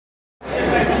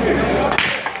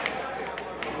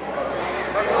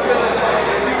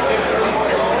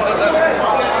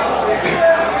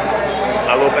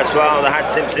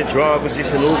Rádio Sempre, Jogos de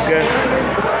SINUCA,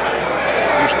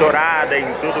 estourada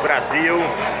em todo o Brasil.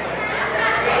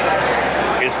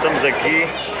 Estamos aqui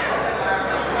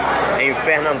em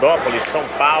Fernandópolis, São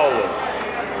Paulo.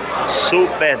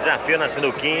 Super desafio na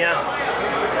SINUQUINHA.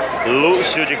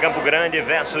 Lúcio de Campo Grande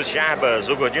versus Jarbas,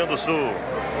 o gordinho do Sul.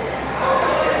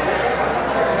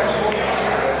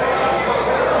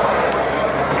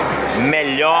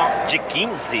 Melhor de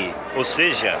 15, ou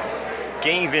seja,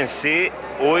 quem vencer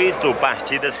 8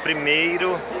 partidas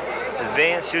primeiro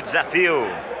vence o desafio.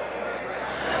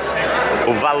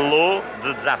 O valor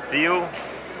do desafio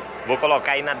vou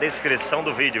colocar aí na descrição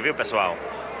do vídeo, viu, pessoal?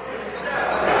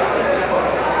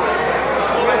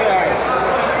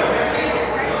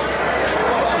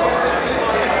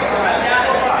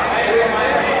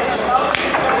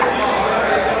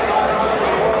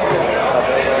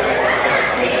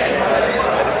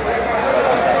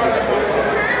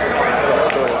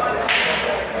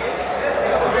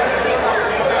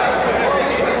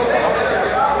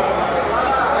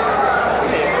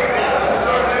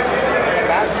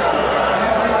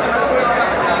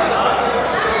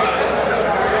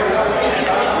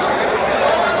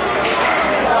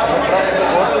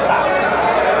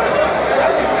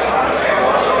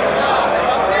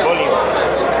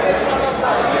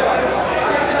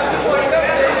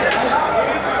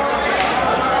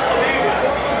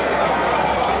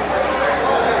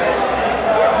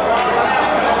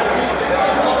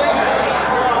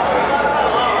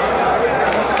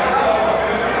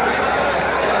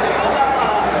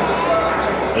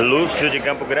 Lúcio de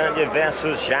Campo Grande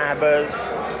versus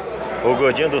Jarbas, o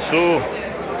gordinho do Sul,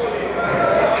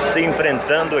 se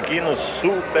enfrentando aqui no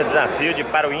super desafio de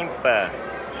para o ímpar.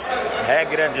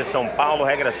 Regra de São Paulo,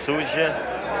 regra suja,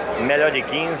 melhor de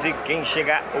 15, quem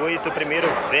chegar 8 primeiro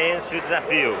vence o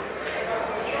desafio.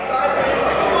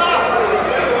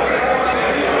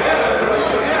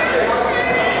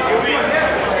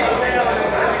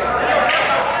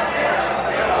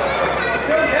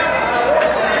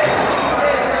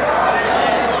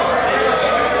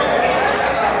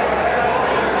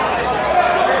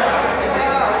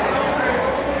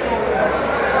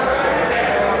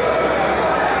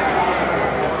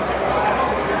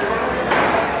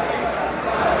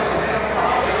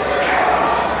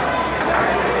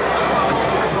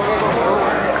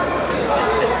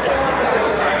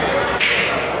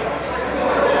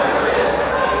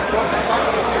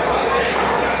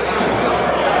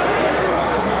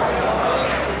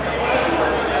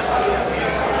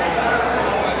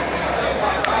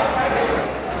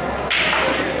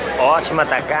 Ótima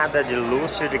atacada de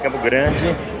Lúcio de Campo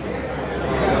Grande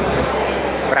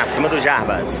para cima do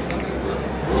Jarbas.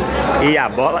 E a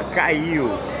bola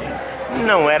caiu.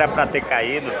 Não era para ter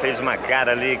caído, fez uma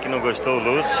cara ali que não gostou o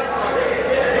Lúcio.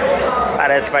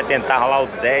 Parece que vai tentar rolar o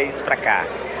 10 para cá.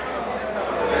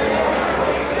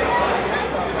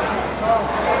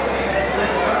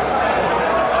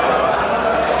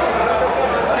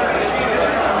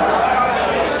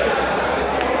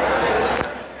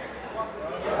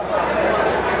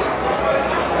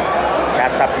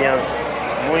 Caçapinhas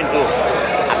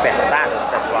muito apertados,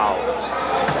 pessoal.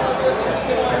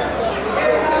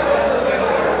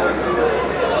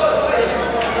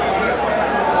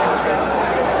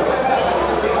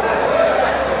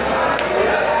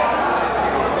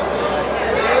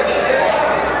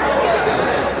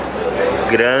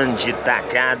 Grande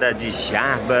tacada de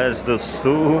Jarbas do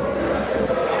Sul,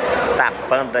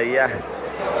 tapando aí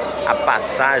a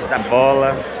passagem da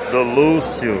bola do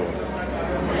Lúcio.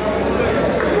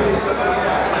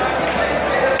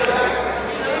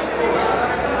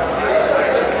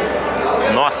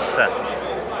 Nossa!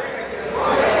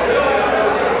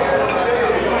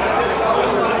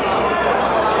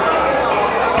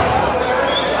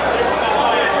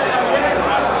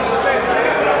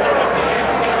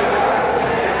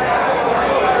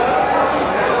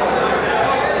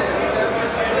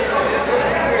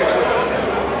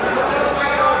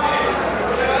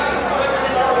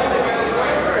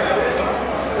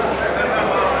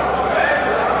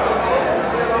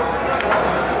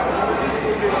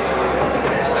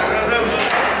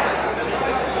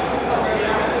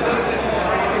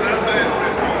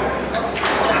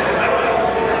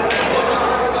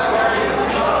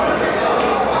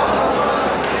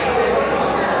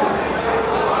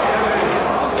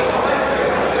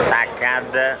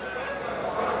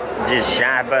 De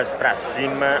Jarbas para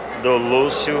cima do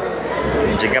Lúcio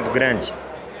de Campo Grande.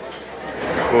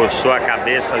 Coçou a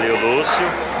cabeça ali o Lúcio.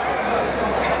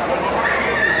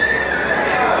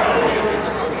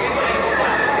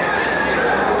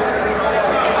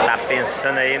 Tá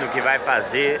pensando aí no que vai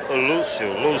fazer o Lúcio.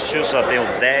 Lúcio só tem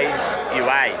o 10 e o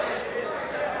AIS.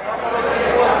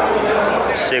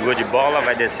 Chegou de bola,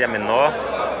 vai descer a menor.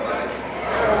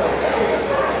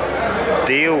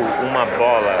 Deu uma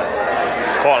bola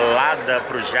colada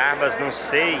para o Jarbas, não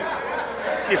sei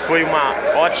se foi uma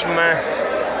ótima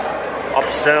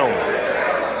opção.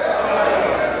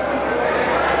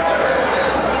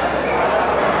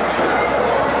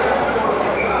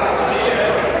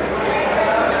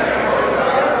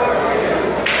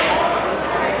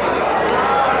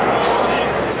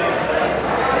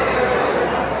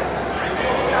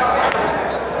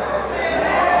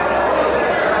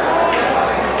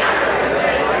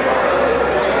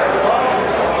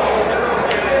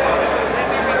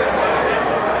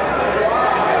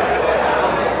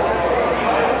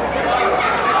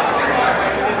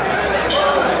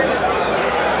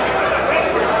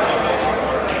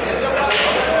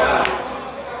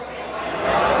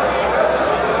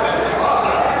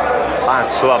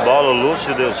 Passou a bola, o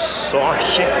Lúcio deu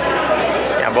sorte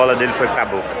e a bola dele foi para a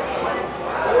boca.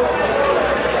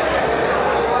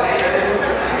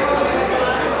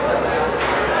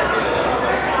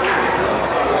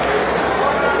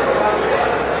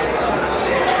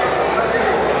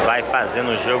 Vai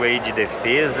fazendo o jogo aí de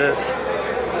defesas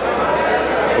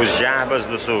os Jarbas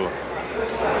do Sul.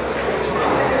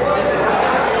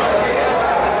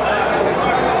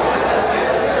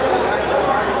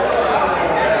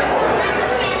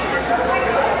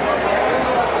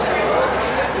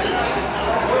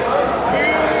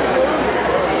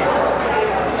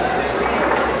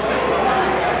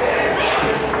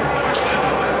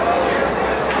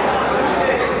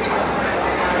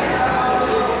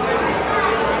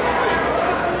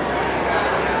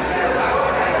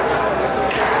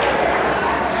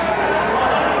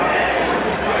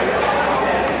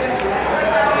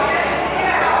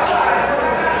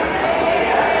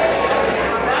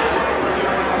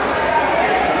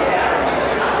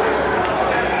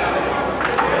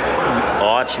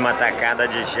 Ótima atacada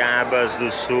de Jarbas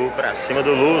do Sul para cima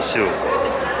do Lúcio.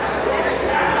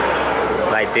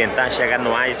 Vai tentar chegar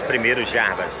no AIS primeiro,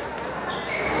 Jarbas.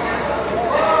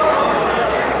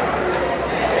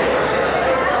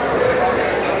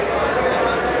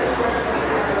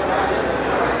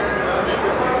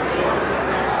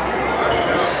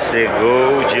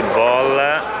 Chegou de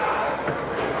bola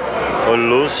o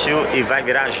Lúcio e vai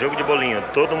virar jogo de bolinho.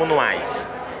 Todo mundo no AIS.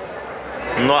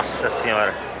 Nossa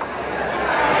Senhora.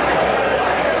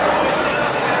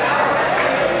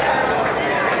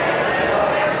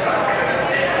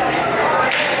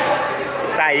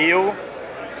 Saiu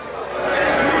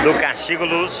do castigo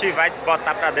Lúcio e vai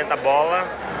botar para dentro a bola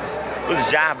os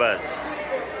Jarbas.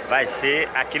 Vai ser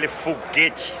aquele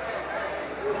foguete.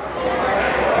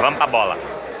 Vamos para a bola.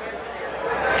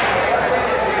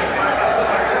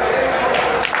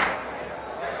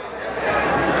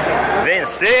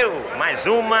 Venceu mais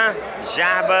uma,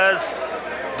 Jarbas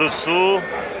do Sul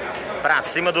para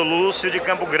cima do Lúcio de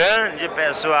Campo Grande,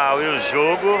 pessoal. E o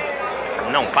jogo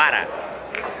não para.